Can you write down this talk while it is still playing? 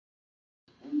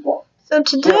So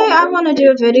today I want to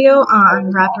do a video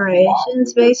on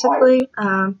reparations, basically.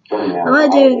 I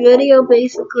want to do a video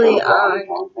basically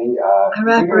on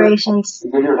reparations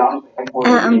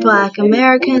and Black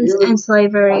Americans and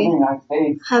slavery,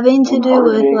 having to do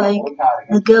with like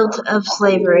the guilt of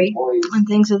slavery and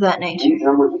things of that nature.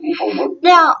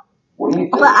 Now,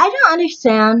 what I don't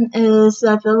understand is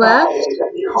that the left,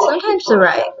 sometimes the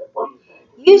right,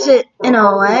 use it in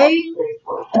a way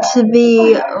to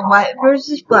be white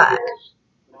versus black.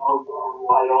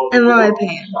 In my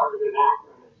opinion,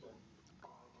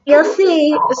 you'll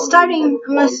see, I'm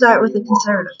going to start with the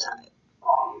conservative side.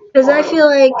 Because I feel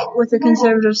like with the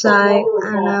conservative side,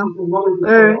 I don't know,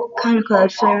 we're kind of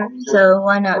close there, so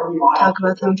why not talk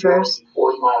about them first?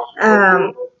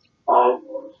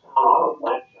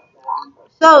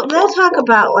 So they'll talk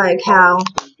about like how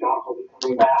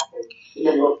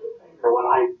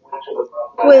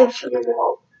with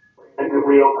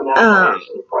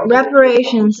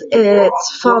reparations,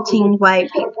 it's faulting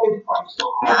white people.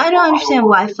 Now, I don't understand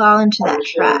why I fall into that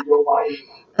trap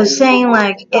of saying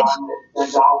like it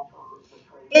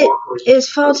is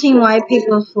faulting white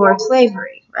people for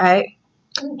slavery, right?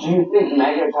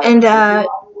 And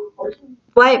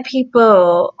white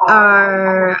people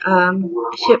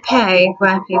should pay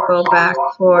black people back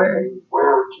for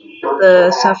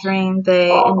the suffering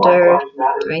they endured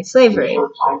during slavery.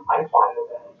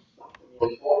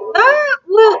 That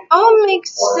would all make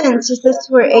sense if this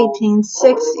were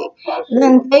 1860.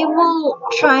 Then they will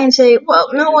try and say,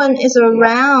 well, no one is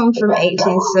around from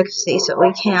 1860, so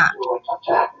we can't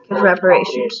give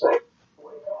reparations.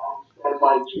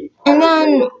 And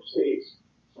then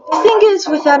the thing is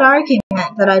with that argument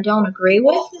that I don't agree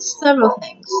with is several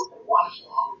things.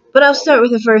 But I'll start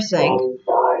with the first thing.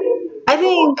 I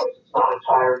think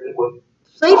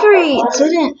slavery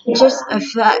didn't just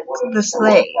affect the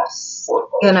slaves,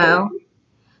 you know.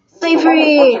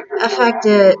 Slavery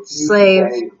affected slave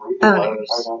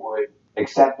owners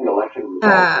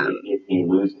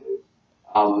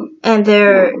and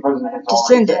their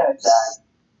descendants.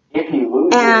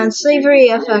 And slavery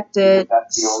affected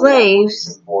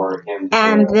slaves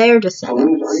and their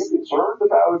descendants.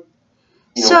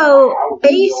 So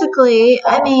basically,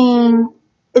 I mean,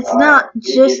 it's not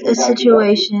just a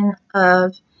situation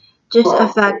of just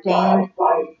affecting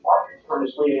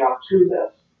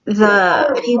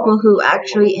the people who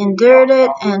actually endured it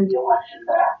and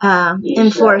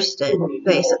enforced it,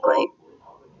 basically.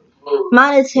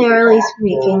 Monetarily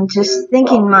speaking, just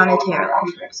thinking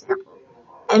monetarily, for example.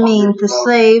 I mean, the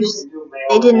slaves,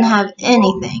 they didn't have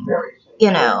anything,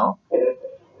 you know,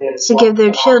 to give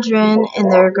their children and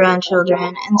their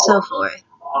grandchildren and so forth.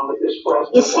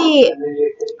 You see,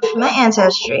 from my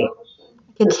ancestry,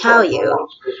 I can tell you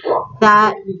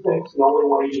that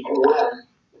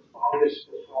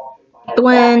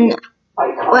when,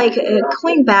 like,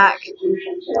 going back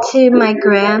to my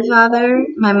grandfather,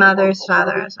 my mother's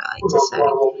father, as I like to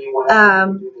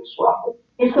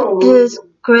say, his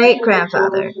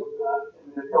great-grandfather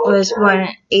was born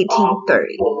in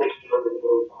 1830.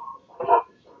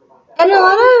 And a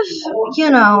lot of, you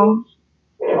know,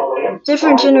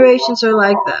 different generations are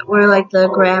like that, where like the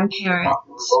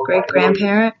grandparents,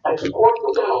 great-grandparent,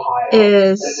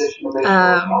 is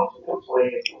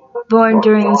born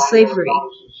during slavery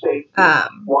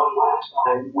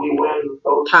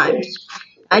times.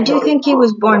 I do think he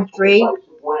was born free.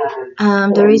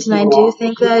 The reason I do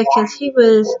think that is because he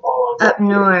was up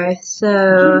north,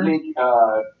 so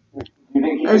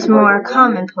it's more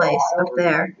commonplace up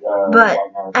there. But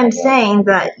I'm saying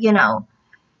that, you know,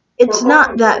 it's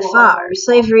not that far.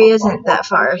 Slavery isn't that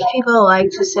far. People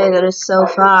like to say that it's so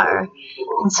far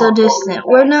and so distant.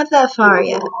 We're not that far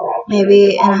yet.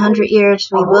 Maybe in 100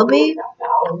 years we will be,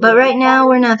 but right now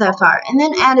we're not that far. And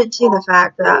then add it to the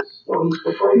fact that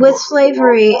with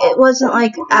slavery, it wasn't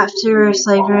like after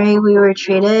slavery we were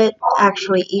treated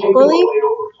actually equally.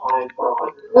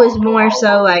 It was more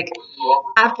so like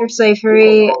after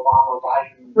slavery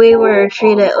we were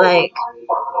treated like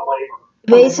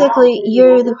basically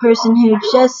you're the person who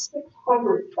just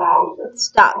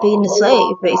stopped being a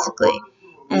slave, basically.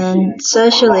 And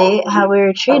socially, how we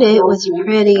were treated was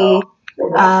pretty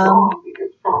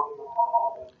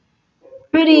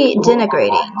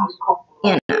denigrating,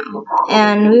 you know.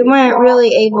 And we weren't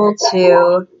really able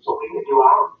to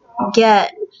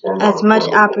get as much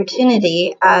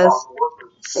opportunity as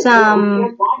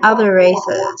some other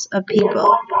races of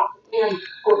people.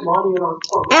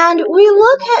 And we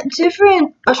look at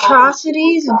different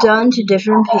atrocities done to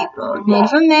different people.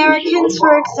 Native Americans,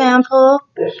 for example,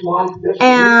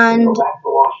 and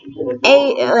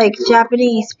like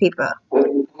Japanese people.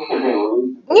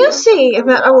 you see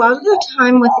that a lot of the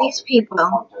time with these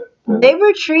people, they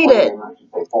were treated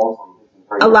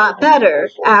a lot better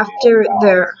after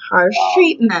their harsh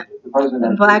treatment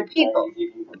than black people.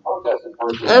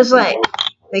 It's like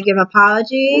they give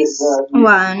apologies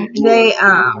when they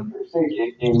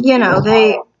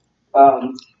they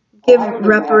give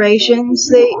reparations.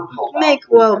 They make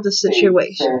well of the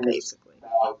situation, basically.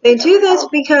 They do this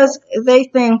because they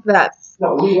think that,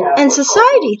 and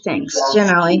society thinks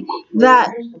generally,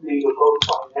 that,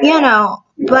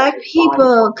 black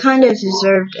people kind of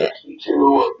deserved it.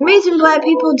 The reason black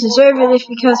people deserve it is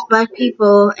because black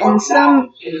people, in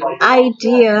some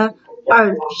idea,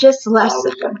 are just less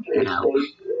than.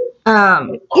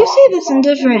 You see this in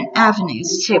different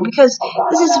avenues too, because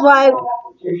this is why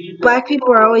black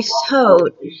people are always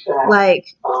told, like,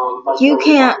 you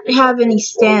can't have any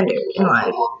standard in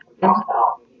life.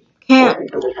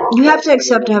 You have to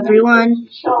accept everyone,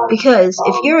 because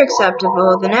if you're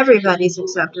acceptable, then everybody's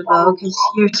acceptable, because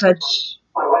you're such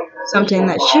something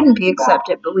that shouldn't be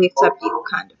accepted, but we accept you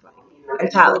kind of like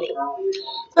mentality.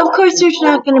 So of course there's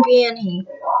not going to be any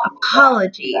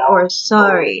apology or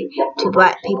sorry to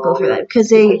black people for that, because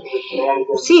they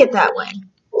see it that way.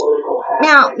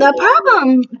 Now, the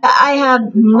problem that I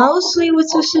have mostly with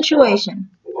this situation,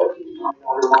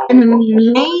 and the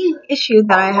main issue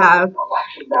that I have,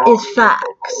 is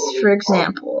facts. For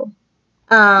example,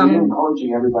 the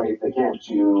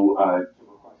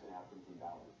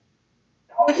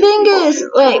thing is,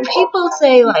 like, people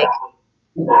say, like,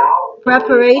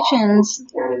 reparations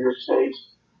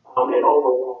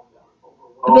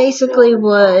basically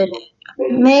would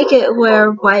make it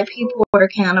where white people were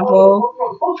accountable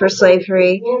for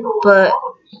slavery, but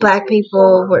black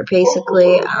people were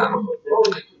basically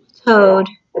told,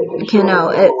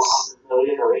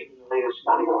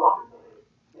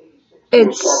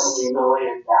 it's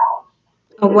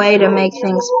a way to make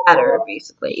things better,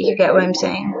 basically. You get what I'm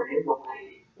saying?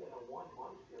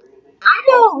 I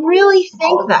don't really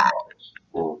think that,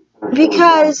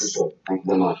 because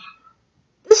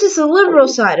this is the liberal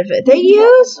side of it. They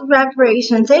use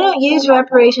reparations. They don't use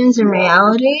reparations in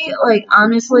reality. Like,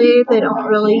 honestly, they don't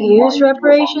really use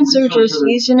reparations. They're just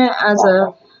using it as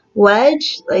a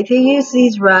wedge. Like, they use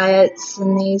these riots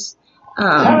and these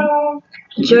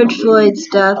George Floyd's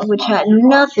death, which had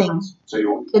nothing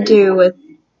to do with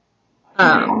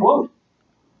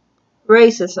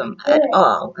racism at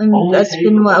all. And that's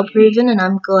been well proven, and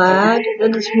I'm glad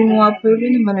that it's been well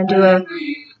proven. I'm going to do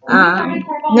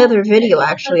another video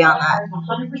actually on that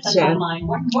soon.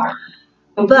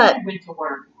 But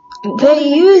they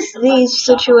use these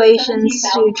situations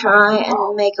to try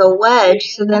and make a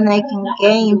wedge so then they can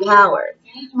gain power.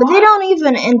 But they don't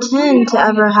even intend to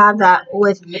ever have that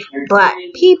with black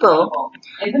people,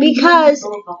 because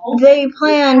they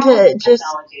plan to just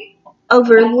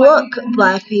overlook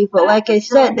black people. Like I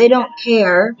said, they don't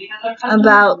care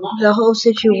about the whole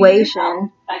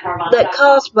situation that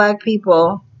caused black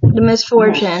people the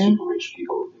misfortune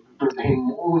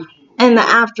and the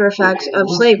after effects of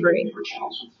slavery.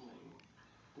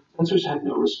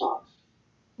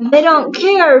 They don't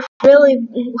care really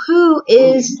who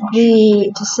is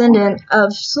the descendant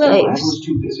of slaves.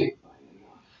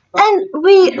 And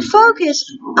we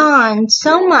focus on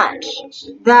so much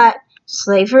that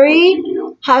slavery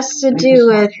has to do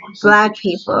with black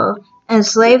people and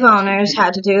slave owners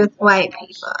had to do with white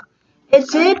people. It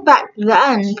did back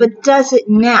then, but does it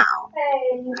now?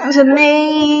 That's the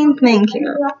main thing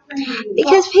here.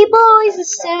 Because people always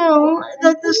assume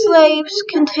that the slaves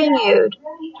continued.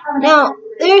 Now,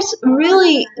 this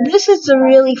is the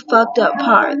really fucked up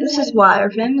part. This is why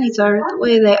our families are the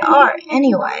way they are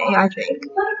anyway, I think.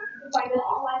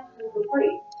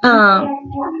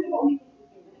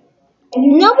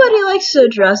 Nobody likes to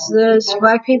address this.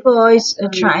 Black people always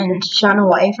try and shun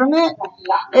away from it.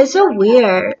 It's so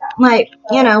weird. Like,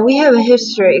 we have a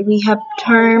history. We have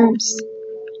terms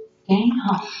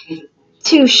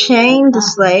to shame the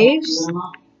slaves,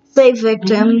 slave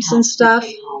victims and stuff.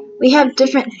 We have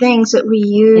different things that we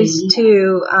use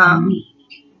to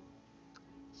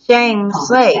shame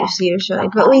slaves, usually.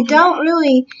 But we don't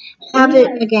really have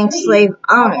it against slave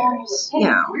owners,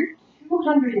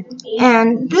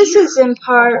 And this is in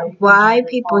part why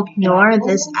people ignore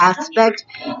this aspect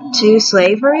to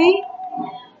slavery.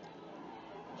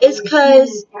 It's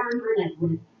because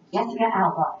Jessica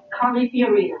Alba, Carly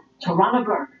Fiorina, Tarana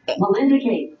Burke, Melinda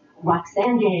Gates,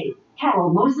 Roxanne Gay, Carol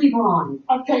Mosley Braun.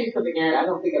 I'll tell you something, Ann, I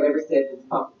don't think I've ever said this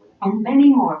publicly. And many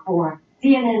more for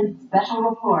CNN's special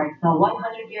report, The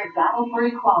 100-Year Battle for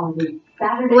Equality,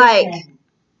 Saturday.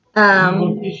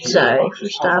 Sorry for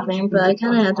stopping, but I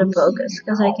kind of have to focus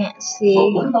because I can't see.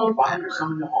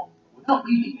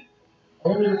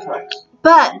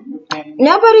 But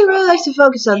nobody really likes to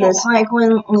focus on this. Like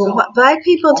when black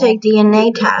people take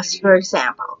DNA tests, for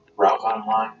example,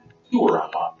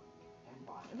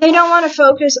 they don't want to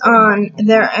focus on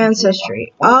their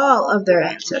ancestry, all of their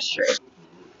ancestry.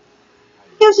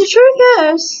 Because the truth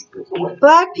is,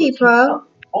 black people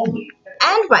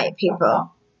and white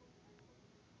people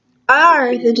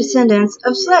are the descendants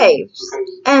of slaves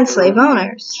and slave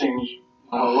owners.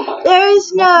 There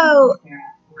is no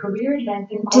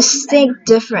distinct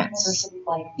difference.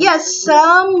 Yes,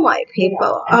 some white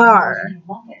people are,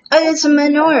 it's a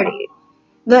minority,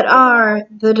 that are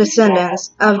the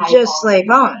descendants of just slave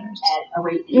owners.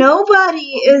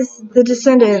 Nobody is the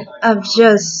descendant of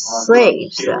just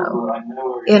slaves, though,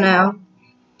 you know.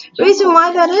 The reason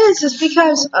why that is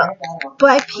because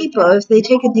black people, if they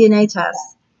take a DNA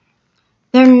test,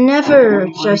 they're never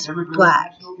just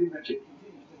black.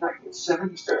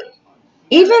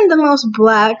 Even the most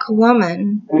black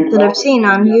woman that I've seen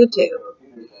on YouTube,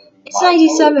 it's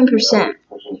 97%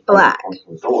 black.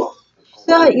 She's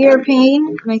not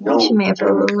European, and I think she may have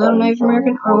a little Native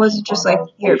American, or was it just like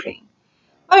European?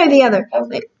 One or the other.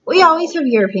 Like, we always have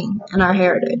European in our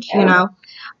heritage, you know.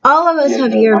 All of us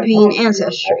have European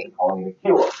ancestry,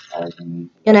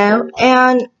 you know,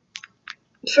 and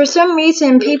for some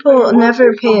reason people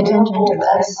never pay attention to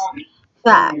this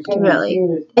fact,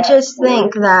 really. They just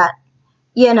think that,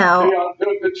 you know,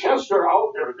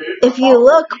 if you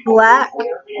look black,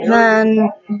 then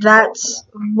that's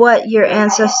what your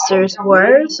ancestors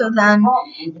were, so then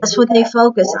that's what they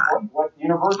focus on.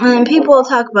 And people will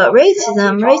talk about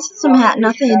racism. Racism had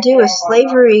nothing to do with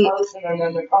slavery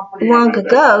long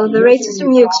ago. The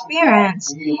racism you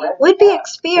experienced would be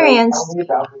experienced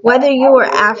whether you were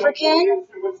African,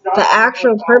 the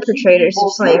actual perpetrators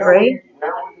of slavery,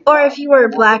 or if you were a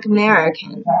black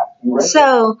American.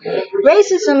 So,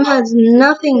 racism has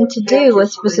nothing to do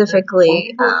with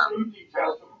specifically,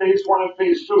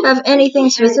 have anything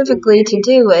specifically to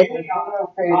do with,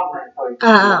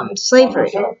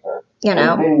 slavery, you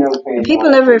know. And people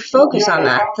never focus on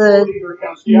that. The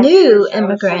new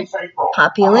immigrant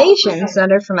populations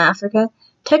that are from Africa,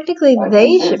 technically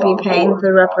they should be paying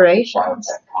the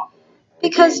reparations.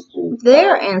 Because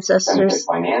their ancestors,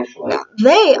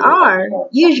 they are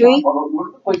usually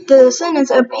the descendants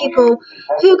of people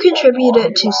who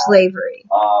contributed to slavery.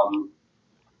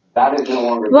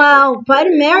 While white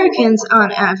Americans,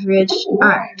 on average,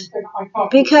 aren't.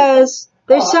 Because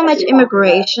there's so much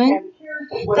immigration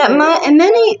that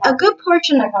a good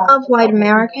portion of white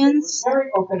Americans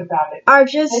are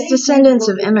just descendants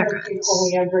of immigrants.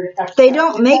 They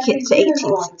don't make it to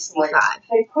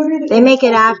 1865. They make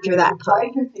it after that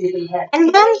point.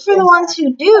 And then for the ones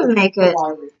who do make it,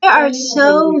 there are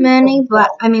so many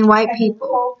white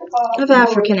people of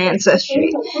African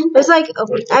ancestry. There's like,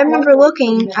 I remember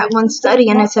looking at one study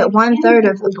and it said 1/3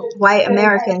 of white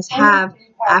Americans have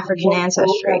African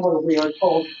ancestry.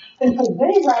 If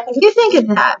you think of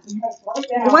that,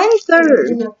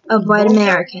 1/3 of white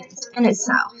Americans in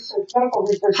itself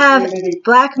have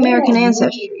black American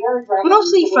ancestry,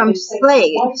 mostly from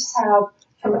slaves.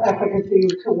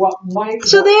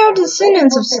 So they are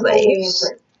descendants of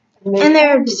slaves, and they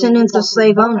are descendants of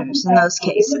slave owners in those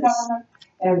cases.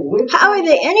 How are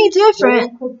they any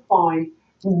different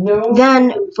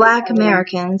than black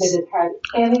Americans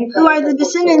who are the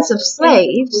descendants of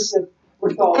slaves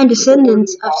and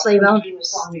descendants of slave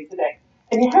owners?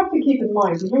 And you have to keep in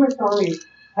mind, the U.S. Army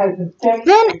has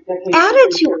then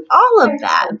added to all of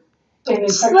that,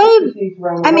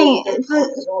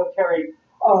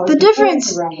 the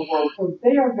difference,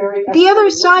 the other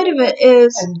side of it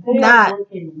is that,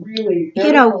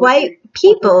 you know, white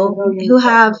people who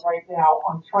have,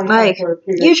 like,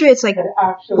 usually it's like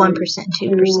 1%,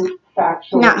 2%,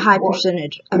 not high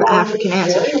percentage of African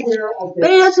ancestry.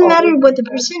 But it doesn't matter what the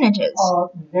percentage is.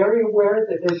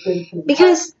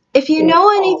 Because if you know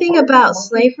anything about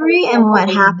slavery and what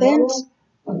happened,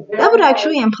 that would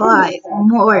actually imply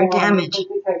more damage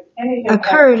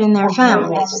occurred in their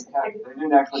families.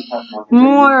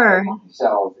 More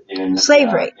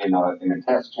slavery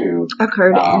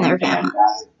occurred in their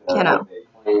families, you know.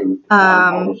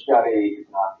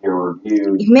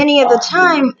 Many of the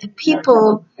time,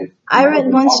 people, I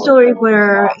read one story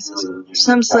where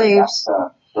some slaves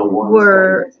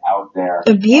were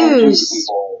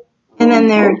abused, and then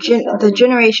the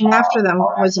generation after them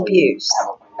was abused,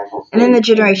 and then the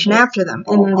generation after them,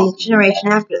 and then the generation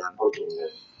after them.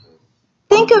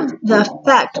 Think of the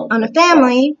effect on a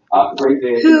family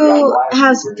who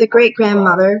has the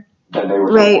great-grandmother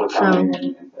raped from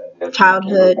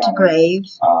childhood to grave,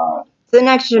 the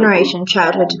next generation,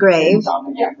 childhood to grave.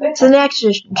 To the next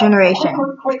generation,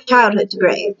 childhood to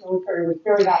grave.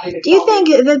 Do you think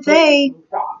that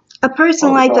a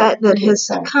person like that has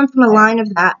come from a line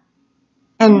of that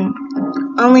and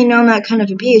only known that kind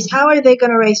of abuse, how are they going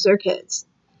to raise their kids?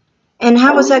 And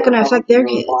how is that going to affect their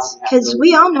kids? Because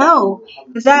we all know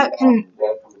that can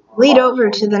lead over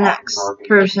to the next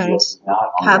person's,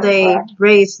 how they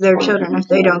raise their children if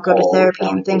they don't go to therapy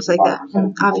and things like that.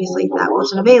 And obviously that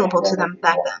wasn't available to them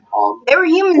back then. They were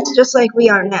humans just like we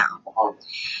are now.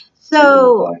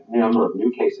 So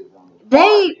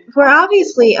they were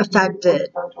obviously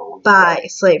affected by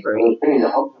slavery.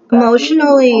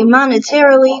 Emotionally,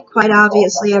 monetarily, quite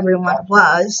obviously everyone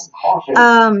was.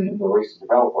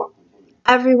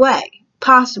 Every way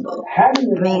possible. I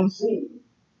mean,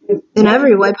 in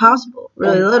every way possible,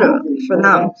 really literally, for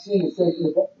them.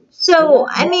 So,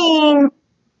 I mean,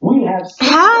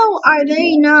 how are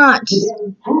they not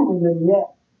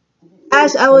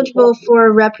as eligible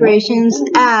for reparations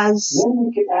as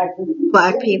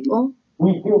black people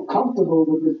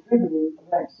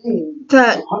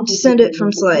that descended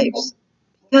from slaves?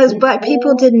 Because black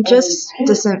people didn't just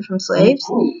descend from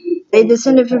slaves, they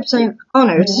descended from slave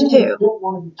owners too.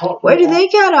 Where do they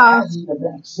get off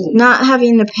not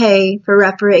having to pay for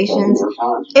reparations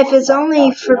if it's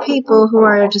only for people who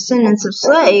are descendants of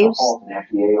slaves?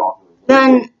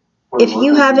 Then if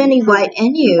you have any white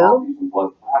in you,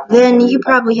 then you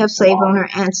probably have slave owner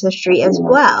ancestry as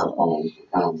well.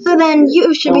 So then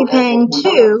you should be paying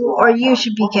too, or you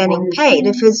should be getting paid.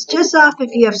 If it's just off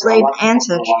if you have slave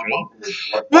ancestry,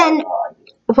 then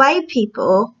white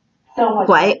people,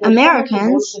 white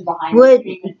Americans, would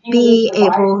be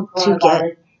able to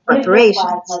get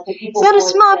reparations. Is that a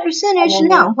small percentage?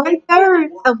 No. 1/3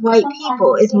 of white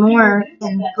people is more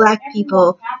than black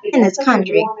people in this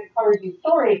country.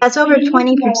 That's over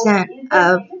 20%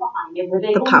 of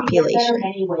the population.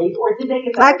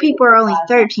 Black people are only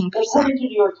 13%.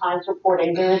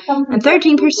 And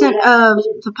 13% of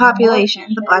the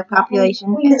population, the black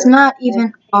population, is not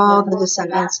even all the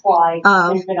descendants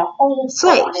of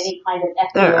slaves.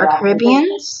 There are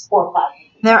Caribbeans.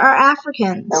 There are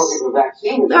Africans.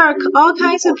 There are all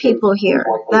kinds of people here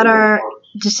that are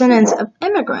descendants of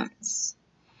immigrants.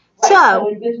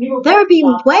 So, there would be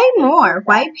way more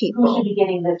white people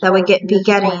that would be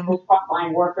getting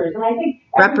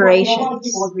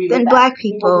reparations than black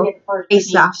people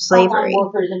based off slavery.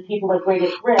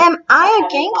 Am I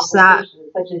against that?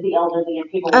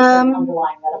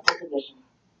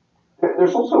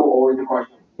 There's also always the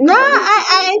question. No,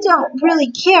 I don't really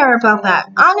care about that.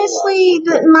 Honestly,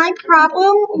 my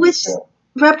problem with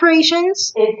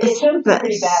reparations is this. Bad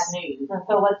news. And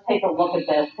so let's take a look at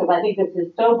this, because I think this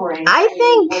is sobering. I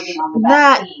think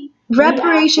that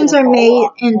reparations are made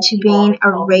into being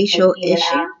a racial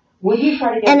issue.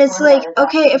 And it's like,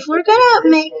 okay, if we're going to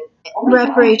make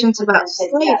reparations about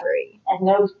slavery,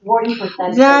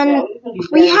 then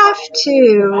we have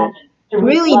to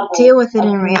really deal with it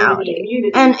in reality.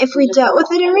 And if we dealt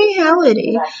with it in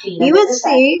reality, you would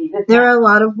see there are a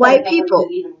lot of white people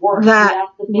that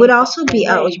would also be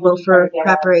eligible for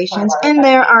reparations, and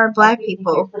there are black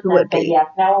people who would be.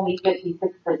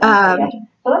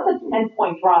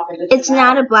 It's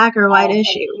not a black or white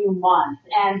issue.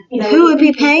 Who would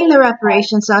be paying the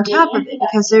reparations on top of it?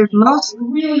 Because most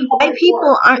white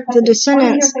people aren't the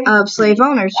descendants of slave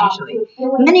owners usually.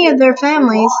 Many of their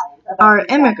families are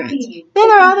immigrants. Then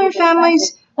there are other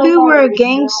families who were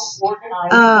against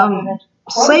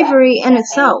slavery in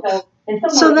itself.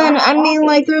 So then, I mean,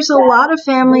 like, there's a lot of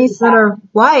families that are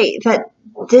white that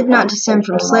did not descend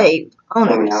from slave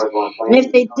owners. And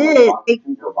if they did,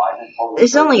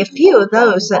 there's only a few of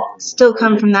those that still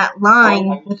come from that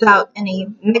line without any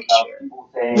mixture.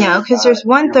 You know, because there's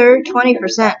 1/3,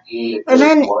 20%. And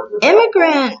then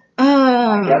immigrant,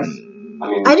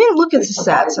 I didn't look at the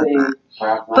stats of that.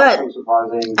 But,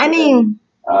 I mean,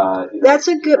 that's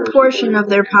a good portion of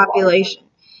their population.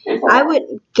 I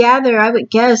would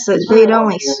guess that they'd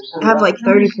only have like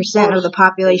 30% of the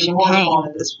population paying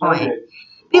at this point.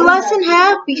 Be less than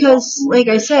half because, like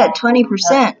I said,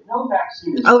 20%,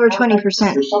 over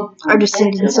 20% are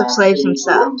descendants of slaves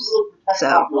themselves.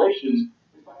 So,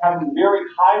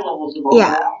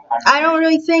 yeah, I don't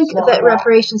really think that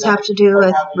reparations have to do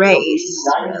with race,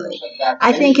 really.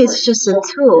 I think it's just a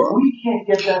tool.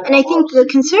 And I think the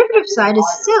conservative side is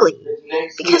silly,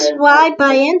 because why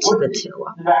buy into the tool?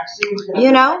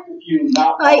 You know?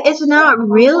 Like, it's not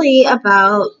really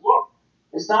about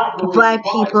black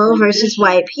people versus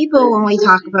white people when we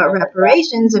talk about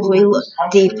reparations, if we look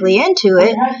deeply into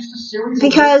it,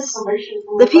 because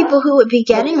the people who would be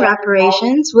getting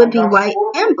reparations would be white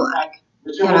and black.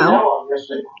 you know.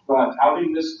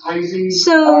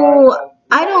 So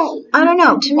I don't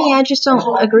know. To me, I just don't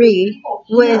agree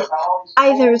with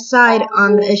either side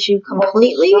on the issue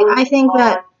completely. I think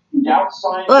that,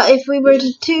 well, if we were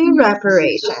to do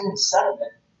reparations,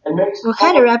 what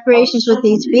kind of reparations would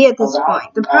these be at this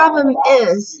point? The problem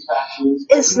is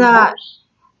that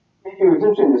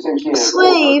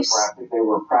slaves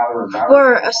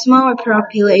were a smaller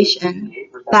population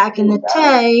back in the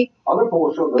day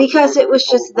because it was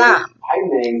just them.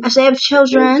 As they have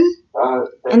children,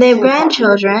 and they have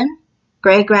grandchildren,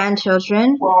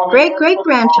 great-grandchildren,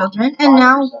 great-great-grandchildren, and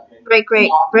now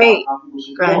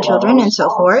great-great-great-grandchildren, and so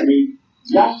forth.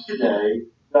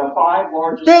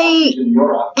 They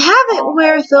have it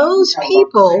where those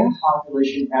people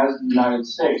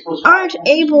aren't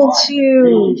able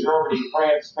to.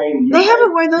 They have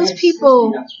it where those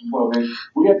people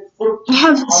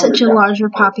have such a larger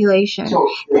population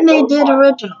than they did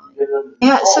originally. They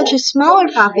had such a smaller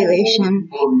population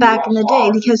back in the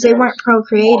day because they weren't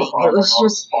procreating. It was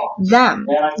just them,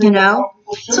 you know?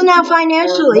 So now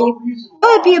financially, it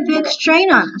would be a big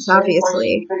strain on us,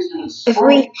 obviously, if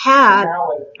we had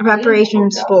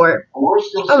reparations for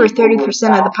over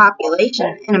 30% of the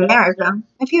population in America.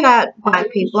 If you had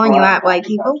black people and you had white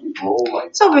people,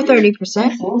 it's over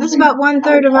 30%. That's about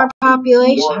 1/3 of our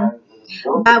population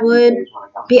that would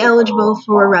be eligible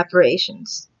for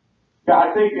reparations. Yeah,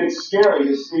 I think it's scary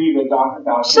to see the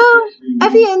document. So,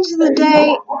 at the end of the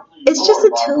day, it's just a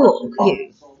tool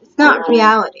used. It's not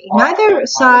reality. Neither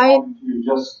side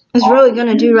is really going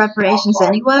to do reparations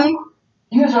anyway.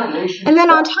 And then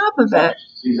on top of it,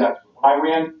 I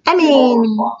mean,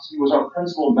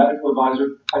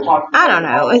 I don't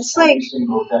know. It's like,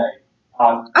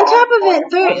 on top of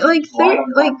it,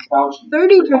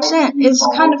 30% is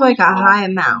kind of like a high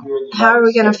amount. How are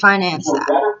we going to finance that?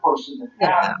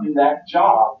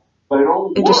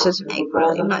 It just doesn't make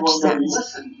really much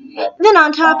sense. And then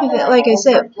on top of it, like I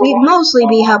said, we'd mostly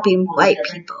be helping white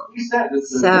people.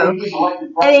 So,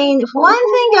 I mean, one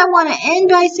thing I want to end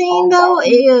by saying, though,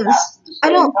 is I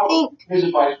don't think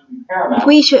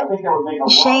we should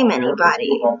shame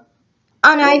anybody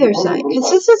on either side, because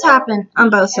this has happened on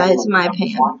both sides, in my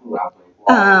opinion.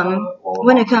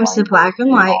 When it comes to black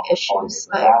and white issues,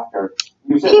 like,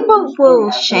 people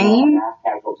will shame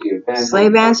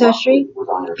slave ancestry.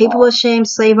 People will shame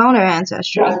slave owner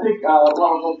ancestry. I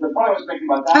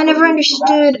never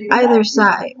understood either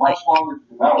side. Like,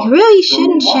 you really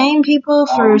shouldn't shame people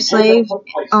for slave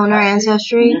owner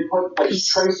ancestry,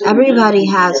 because everybody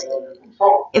has it.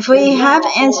 If we have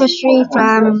ancestry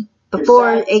from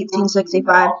before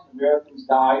 1865,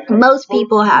 most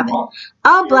people have it.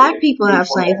 All black people have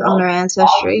slave owner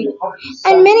ancestry,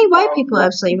 and many white people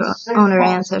have slave owner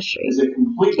ancestry.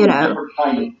 You know,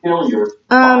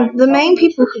 the main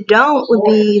people who don't would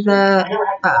be the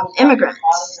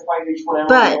immigrants.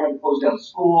 But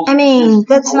I mean,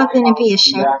 that's nothing to be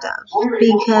ashamed of,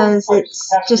 because it's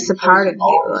just a part of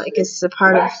you. Like, it's a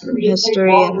part of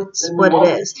history, and it's what it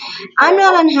is. I'm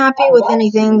not unhappy with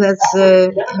anything that's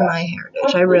in my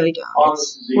heritage. I really don't.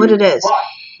 It's what it is.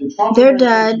 They're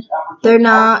dead. They're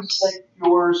not,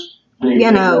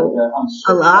 you know,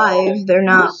 alive. They're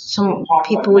not some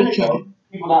people we can.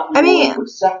 I mean,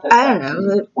 I don't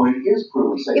know.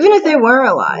 Even if they were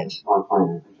alive,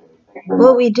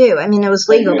 what we do? I mean, it was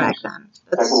legal back then.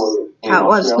 That's how it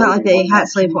was. It's not like they had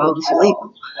slave while it was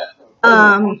illegal.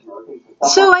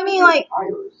 So I mean, like,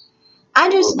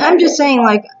 I'm just saying,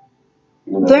 like,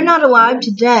 they're not alive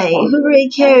today. Who really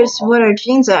cares what our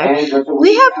genes are?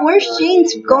 We have worse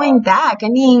genes going back. I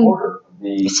mean,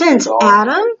 since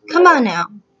Adam? Come on now.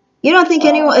 You don't think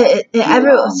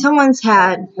someone's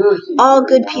had all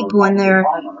good people in their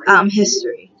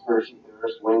history?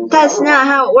 That's not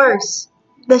how it works.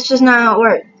 That's just not how it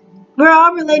works. We're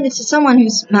all related to someone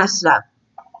who's messed up.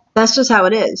 That's just how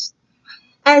it is.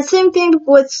 And same thing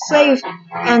with slave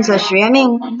ancestry. I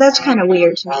mean, that's kind of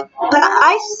weird to me. But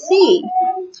I see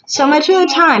so much of the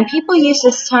time people use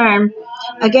this term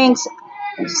against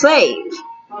slave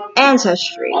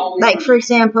ancestry. Like, for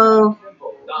example,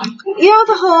 you know,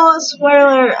 the whole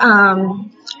swirler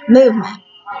movement.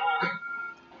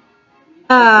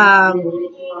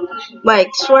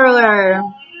 Like swirler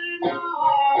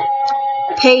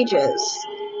pages.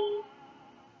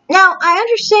 Now, I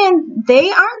understand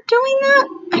they aren't doing that,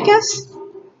 I guess.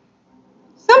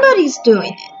 Somebody's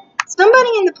doing it. Somebody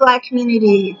in the black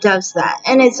community does that,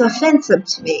 and it's offensive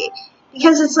to me.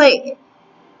 Because it's like,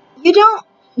 you don't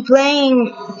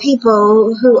blame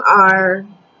people who are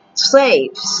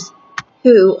slaves,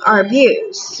 who are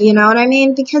abused, you know what I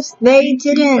mean? Because they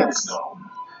didn't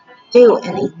do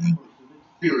anything.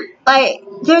 like,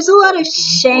 there's a lot of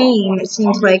shame, it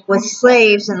seems like, with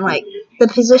slaves and, like, the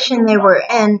position they were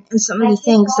in and some of the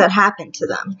things that happened to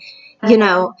them, you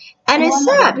know. And it's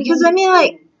sad because, I mean,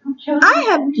 like, I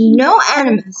have no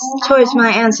animus towards my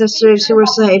ancestors who were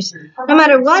slaves, no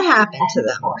matter what happened to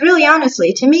them. Really,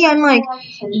 honestly, to me, I'm like,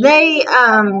 they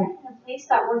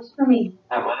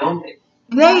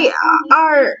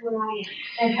are,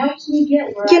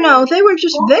 you know, they were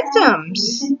just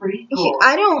victims.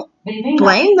 I don't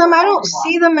blame them. I don't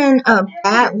see them in a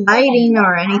bad lighting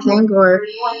or anything, or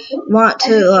want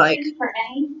to, like,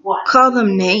 call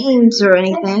them names or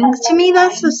anything. To me,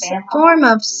 that's a form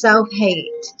of self-hate,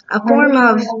 a form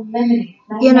of,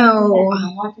 you know,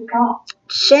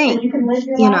 shame,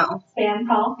 you know,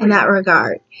 in that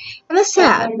regard. And it's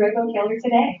sad.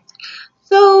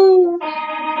 So,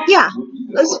 yeah,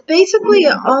 that's basically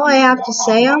all I have to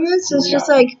say on this. It's just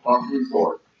like,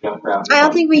 I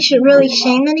don't think we should really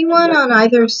shame anyone on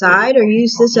either side or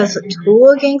use this as a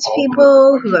tool against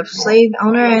people who have slave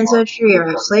owner ancestry or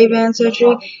have slave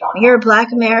ancestry. When you're a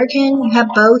black American, you have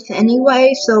both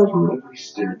anyway, so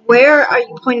where are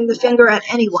you pointing the finger at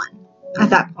anyone at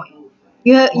that point?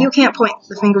 You can't point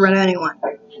the finger at anyone.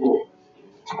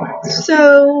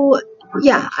 So,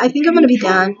 yeah, I think I'm going to be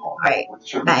done. Alright,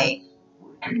 bye.